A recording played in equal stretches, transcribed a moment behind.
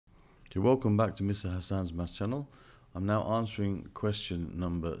Okay, welcome back to Mr. Hassan's Maths channel. I'm now answering question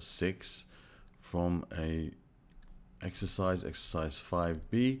number 6 from exercise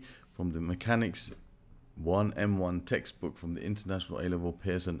 5B from the Mechanics 1 M1 textbook from the International A-Level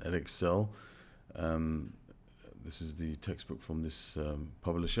Pearson Edexcel. This is the textbook from this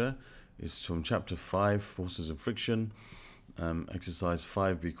publisher. It's from chapter 5, Forces of Friction, exercise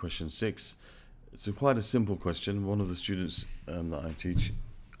 5B, question 6. It's quite a simple question. One of the students that I teach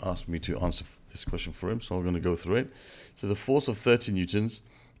asked me to answer this question for him, so I'm going to go through it. It says a force of 30 newtons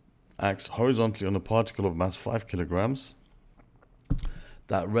acts horizontally on a particle of mass 5 kilograms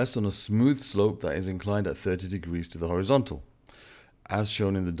that rests on a smooth slope that is inclined at 30 degrees to the horizontal, as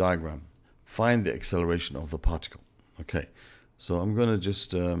shown in the diagram. Find the acceleration of the particle. Okay, so I'm going to just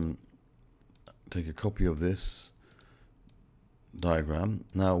take a copy of this diagram.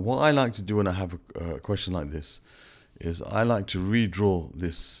 Now, what I like to do when I have a question like this is I like to redraw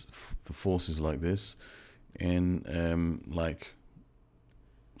the forces like this in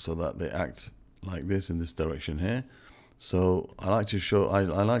so that they act like this in this direction here. So I like to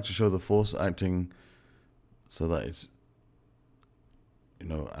show the force acting so that it's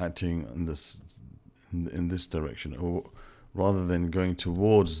acting in this direction, or rather than going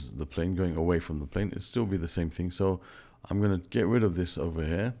towards the plane, going away from the plane. It'll still be the same thing. So I'm going to get rid of this over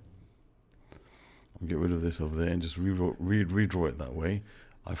here. Get rid of this over there and just redraw it that way.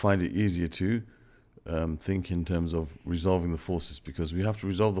 I find it easier to think in terms of resolving the forces, because we have to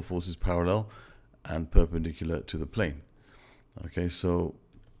resolve the forces parallel and perpendicular to the plane. Okay, so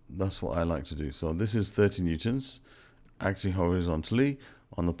that's what I like to do. So this is 30 newtons acting horizontally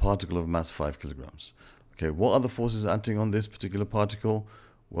on the particle of mass 5 kilograms. Okay, what are the forces acting on this particular particle?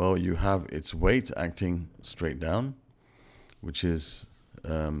 Well, you have its weight acting straight down, which is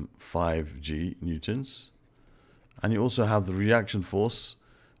 5g newtons, and you also have the reaction force,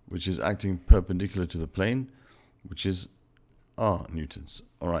 which is acting perpendicular to the plane, which is r newtons.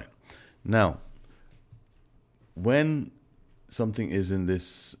 All right, now when something is in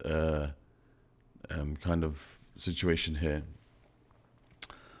this kind of situation here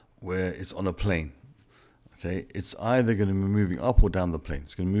where it's on a plane, okay, it's either going to be moving up or down the plane.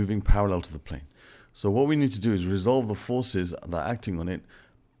 It's going to be moving parallel to the plane. So what we need to do is resolve the forces that are acting on it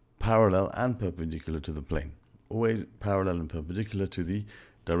parallel and perpendicular to the plane. Always parallel and perpendicular to the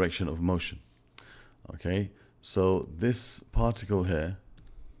direction of motion. Okay, so this particle here,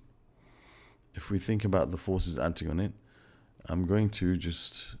 if we think about the forces acting on it, I'm going to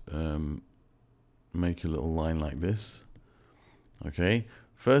just make a little line like this. Okay,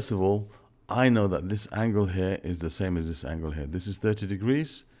 first of all, I know that this angle here is the same as this angle here. This is 30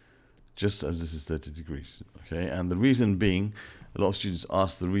 degrees. Just as this is 30 degrees, okay? And the reason being, a lot of students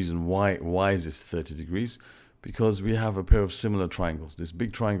ask the reason why is this 30 degrees? Because we have a pair of similar triangles. This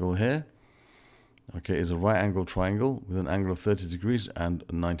big triangle here, okay, is a right angle triangle with an angle of 30 degrees and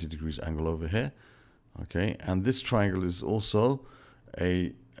a 90 degrees angle over here, okay? And this triangle is also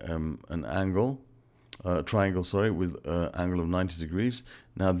an angle, triangle, sorry, with an angle of 90 degrees.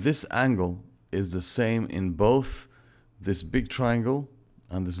 Now this angle is the same in both this big triangle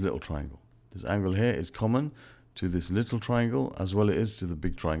and this little triangle. This angle here is common to this little triangle as well as it is to the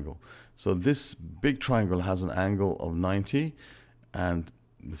big triangle. So this big triangle has an angle of 90 and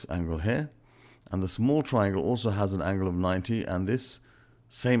this angle here, and the small triangle also has an angle of 90 and this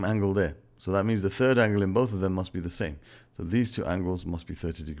same angle there. So that means the third angle in both of them must be the same. So these two angles must be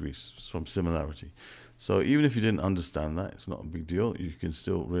 30 degrees from similarity. So even if you didn't understand that, it's not a big deal. You can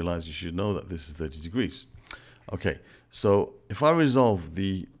still realize you should know that this is 30 degrees. Okay, so if I resolve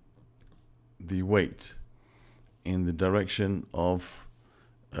the weight in the direction of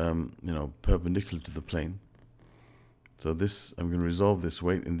perpendicular to the plane, so this, I'm going to resolve this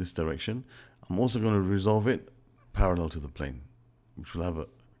weight in this direction. I'm also going to resolve it parallel to the plane, which will have a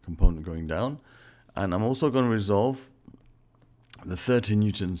component going down, and I'm also going to resolve the 30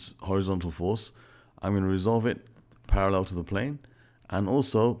 newtons horizontal force. I'm going to resolve it parallel to the plane and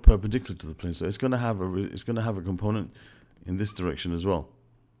also perpendicular to the plane. So it's going to have a component in this direction as well.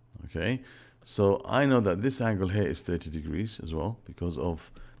 Okay, so I know that this angle here is 30 degrees as well, because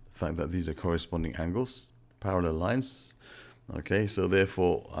of the fact that these are corresponding angles, parallel lines. Okay, so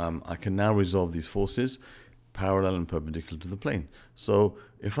therefore I can now resolve these forces parallel and perpendicular to the plane. So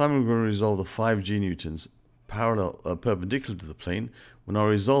if I'm going to resolve the 5g newtons perpendicular to the plane, when I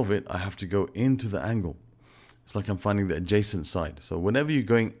resolve it, I have to go into the angle. It's like I'm finding the adjacent side. So whenever you're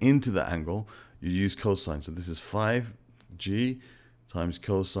going into the angle, you use cosine. So this is 5g times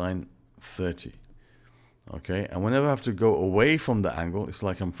cosine 30. Okay, and whenever I have to go away from the angle, it's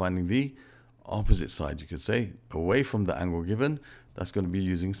like I'm finding the opposite side, you could say, away from the angle given. that's going to be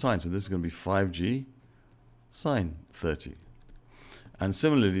using sine. So this is going to be 5g sine 30. And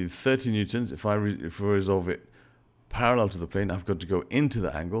similarly, 30 newtons, if I resolve it parallel to the plane, I've got to go into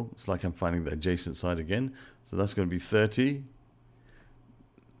the angle. It's like I'm finding the adjacent side again. So that's going to be 30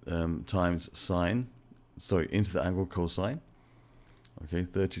 times sine, sorry, into the angle cosine. Okay,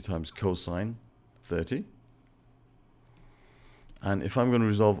 30 times cosine 30. And if I'm going to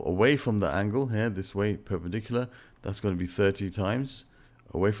resolve away from the angle here, this way, perpendicular, that's going to be 30 times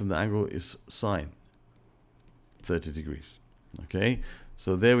away from the angle is sine 30 degrees. Okay,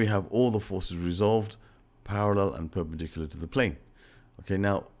 so there we have all the forces resolved parallel and perpendicular to the plane. Okay,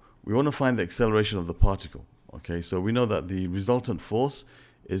 now we want to find the acceleration of the particle. Okay, so we know that the resultant force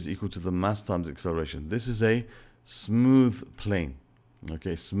is equal to the mass times acceleration. This is a smooth plane.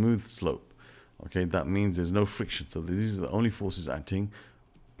 Okay, smooth slope. Okay, that means there's no friction. So these are the only forces acting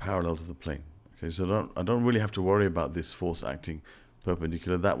parallel to the plane. Okay, so I don't really have to worry about this force acting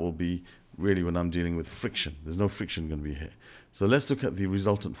perpendicular. That will be really when I'm dealing with friction. There's no friction going to be here. So let's look at the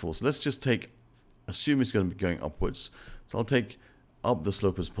resultant force. Let's just assume it's going to be going upwards. So I'll take up the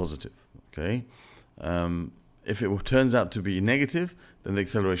slope as positive. Okay, if it turns out to be negative, then the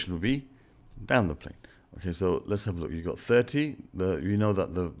acceleration will be down the plane. Okay, so let's have a look. You've got 30. You know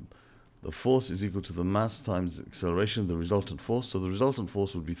that the force is equal to the mass times the acceleration, the resultant force. So the resultant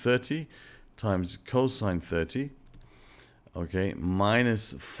force would be 30 times cosine 30. Okay,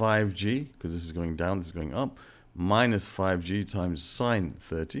 minus 5g, because this is going down, this is going up, minus 5g times sine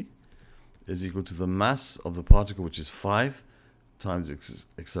 30 is equal to the mass of the particle, which is 5, times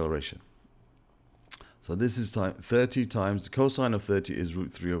acceleration. So this is 30 times, the cosine of 30 is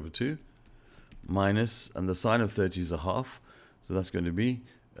root 3 over 2, minus, and the sine of 30 is a half, so that's going to be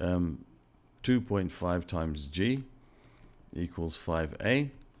 2.5 times g equals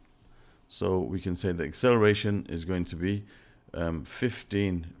 5a. So we can say the acceleration is going to be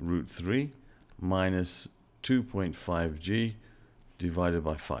 15 root 3 minus 2.5 g divided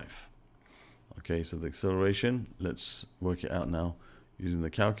by 5. Okay, so the acceleration, let's work it out now using the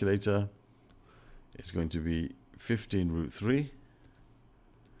calculator. It's going to be 15 root 3,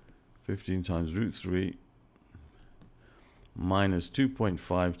 15 times root 3 minus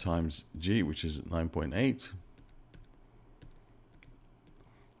 2.5 times g, which is 9.8.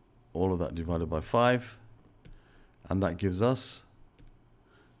 All of that divided by 5, and that gives us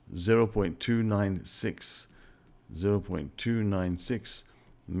 0.296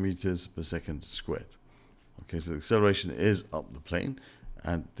 meters per second squared. Okay, so the acceleration is up the plane,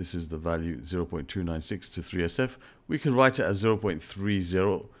 and this is the value 0.296 to 3SF. We can write it as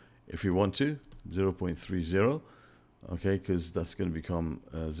 0.30 if we want to, 0.30, okay, because that's going to become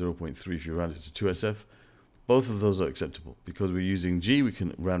 0.3 if you round it to 2SF. Both of those are acceptable. Because we're using G, we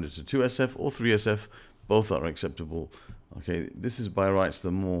can round it to 2SF or 3SF. Both are acceptable. Okay, this is by rights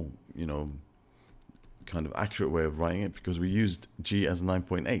the more, kind of accurate way of writing it, because we used G as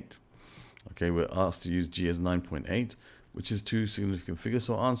 9.8. Okay, we're asked to use G as 9.8, which is two significant figures.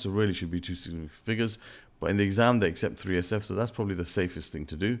 So our answer really should be two significant figures. But in the exam, they accept 3SF. So that's probably the safest thing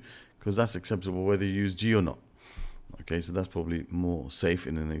to do, because that's acceptable whether you use G or not. Okay, so that's probably more safe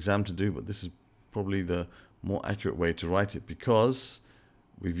in an exam to do. But this is probably the more accurate way to write it, because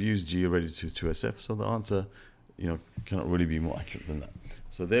we've used G already to 2SF, so the answer, cannot really be more accurate than that.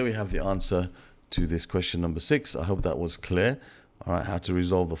 So there we have the answer to this question number 6. I hope that was clear. All right, how to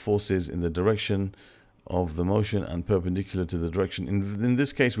resolve the forces in the direction of the motion and perpendicular to the direction. In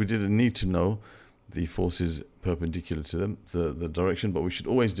this case, we didn't need to know the forces perpendicular to them, the direction, but we should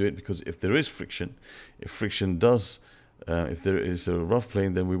always do it, because if there is friction, if there is a rough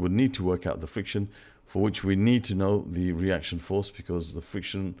plane, then we would need to work out the friction, for which we need to know the reaction force, because the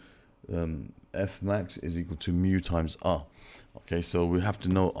friction F max is equal to mu times R. Okay, so we have to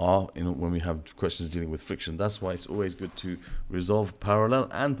know R when we have questions dealing with friction. That's why it's always good to resolve parallel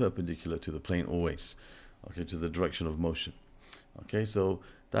and perpendicular to the plane always. Okay, to the direction of motion. Okay, so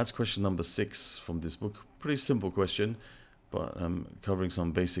that's question number 6 from this book. Pretty simple question, but covering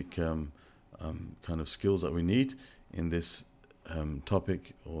some basic kind of skills that we need in this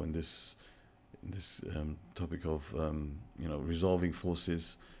topic, or in this topic of resolving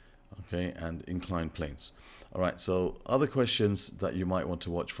forces, okay, and inclined planes. All right, so other questions that you might want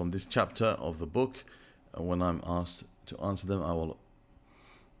to watch from this chapter of the book, when I'm asked to answer them, I will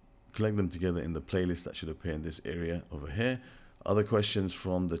collect them together in the playlist that should appear in this area over here. Other questions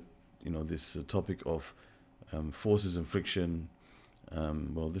from the this topic of forces and friction,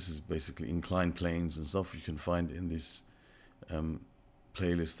 well, this is basically inclined planes and stuff, you can find in this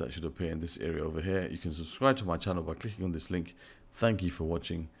playlist that should appear in this area over here. You can subscribe to my channel by clicking on this link. Thank you for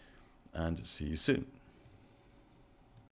watching, and see you soon.